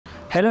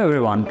Hello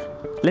everyone.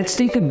 Let's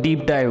take a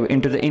deep dive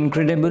into the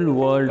incredible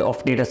world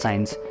of data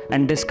science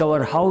and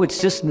discover how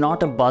it's just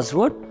not a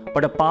buzzword,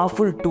 but a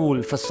powerful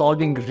tool for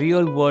solving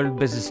real-world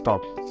business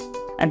problems.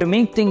 And to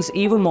make things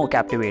even more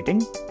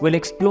captivating, we'll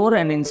explore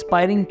an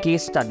inspiring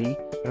case study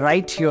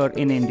right here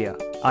in India.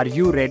 Are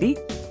you ready?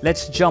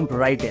 Let's jump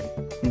right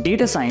in.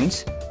 Data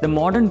science, the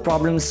modern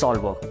problem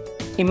solver.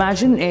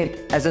 Imagine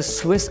it as a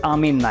Swiss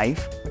Army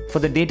knife for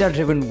the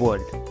data-driven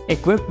world,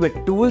 equipped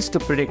with tools to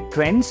predict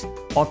trends,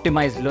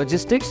 optimize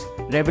logistics,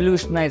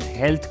 revolutionize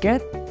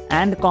healthcare,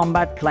 and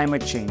combat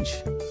climate change.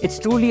 It's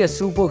truly a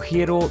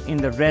superhero in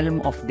the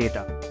realm of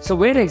data. So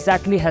where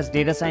exactly has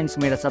data science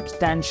made a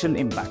substantial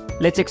impact?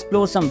 Let's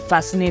explore some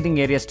fascinating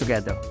areas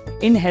together.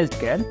 In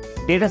healthcare,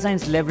 data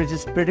science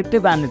leverages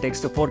predictive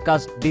analytics to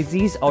forecast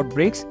disease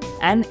outbreaks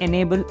and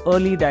enable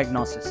early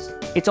diagnosis.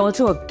 It's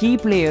also a key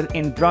player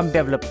in drug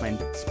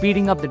development,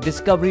 speeding up the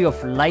discovery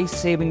of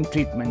life-saving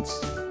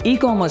treatments.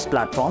 E-commerce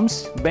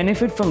platforms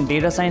benefit from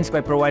data science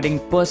by providing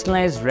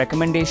personalized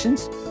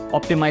recommendations,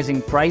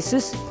 optimizing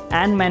prices,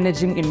 and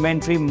managing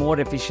inventory more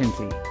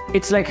efficiently.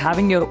 It's like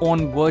having your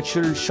own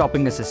virtual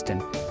shopping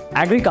assistant.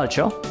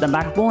 Agriculture, the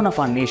backbone of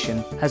our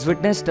nation, has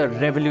witnessed a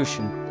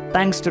revolution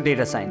thanks to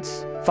data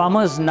science.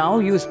 Farmers now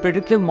use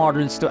predictive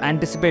models to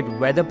anticipate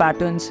weather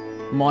patterns,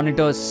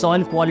 monitor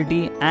soil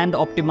quality, and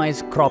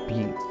optimize crop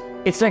yield.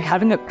 It's like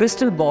having a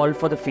crystal ball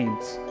for the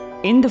fields.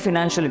 In the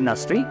financial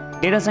industry,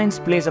 data science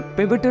plays a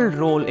pivotal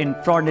role in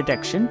fraud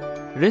detection,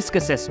 risk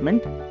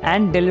assessment,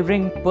 and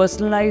delivering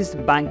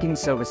personalized banking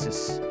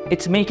services.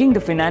 It's making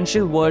the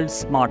financial world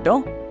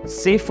smarter,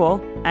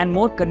 safer, and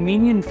more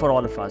convenient for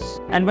all of us.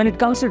 And when it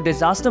comes to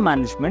disaster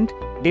management,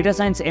 data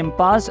science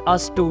empowers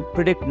us to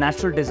predict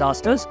natural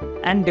disasters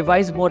and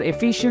devise more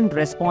efficient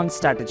response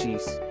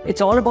strategies. It's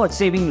all about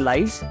saving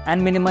lives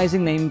and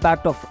minimizing the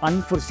impact of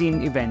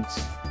unforeseen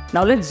events.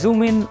 Now let's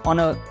zoom in on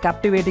a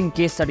captivating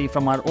case study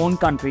from our own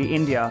country,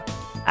 India.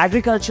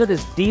 Agriculture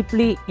is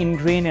deeply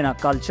ingrained in our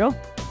culture,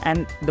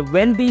 and the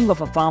well-being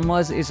of our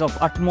farmers is of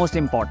utmost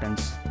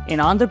importance. In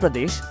Andhra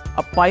Pradesh,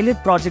 a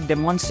pilot project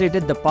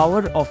demonstrated the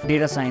power of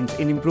data science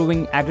in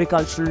improving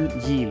agricultural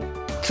yield.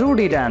 Through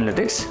data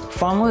analytics,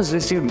 farmers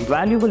received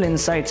valuable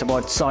insights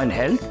about soil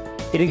health,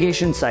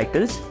 irrigation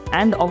cycles,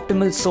 and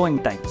optimal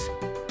sowing times.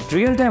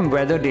 Real-time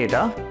weather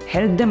data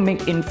helped them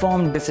make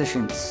informed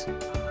decisions.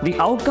 The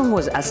outcome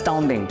was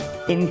astounding: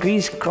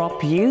 increased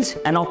crop yields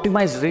and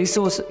optimized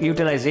resource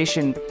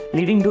utilization,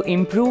 leading to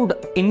improved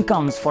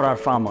incomes for our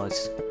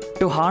farmers.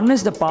 To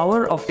harness the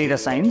power of data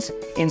science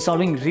in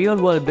solving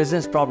real-world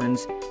business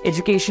problems,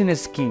 education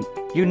is key.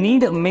 You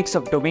need a mix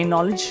of domain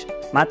knowledge,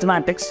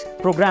 mathematics,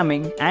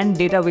 programming, and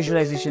data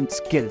visualization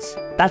skills.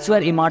 That's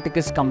where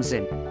Imarticus comes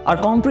in. Our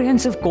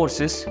comprehensive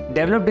courses,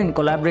 developed in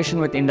collaboration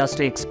with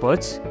industry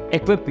experts,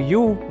 equip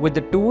you with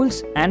the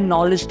tools and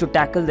knowledge to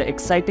tackle the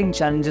exciting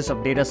challenges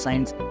of data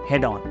science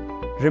head-on.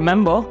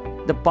 Remember,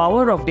 the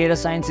power of data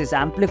science is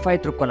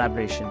amplified through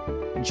collaboration.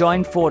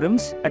 Join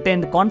forums,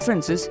 attend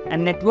conferences,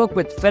 and network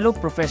with fellow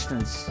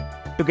professionals.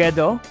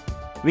 Together,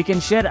 we can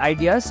share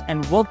ideas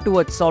and work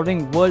towards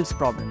solving world's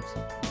problems.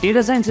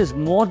 Data science is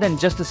more than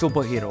just a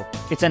superhero.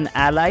 It's an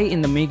ally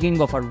in the making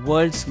of our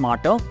world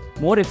smarter,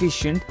 more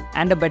efficient,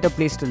 and a better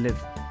place to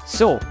live.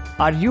 So,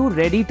 are you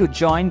ready to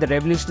join the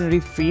revolutionary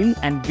field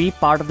and be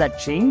part of that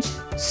change?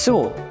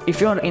 So,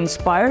 if you're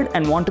inspired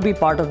and want to be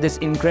part of this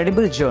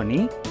incredible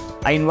journey,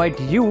 I invite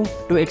you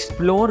to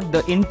explore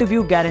the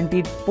interview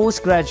guaranteed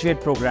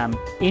postgraduate program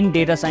in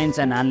data science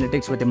and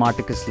analytics with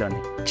Imarticus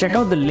Learning. Check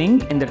out the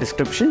link in the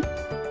description.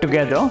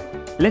 Together,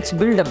 let's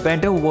build a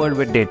better world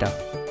with data.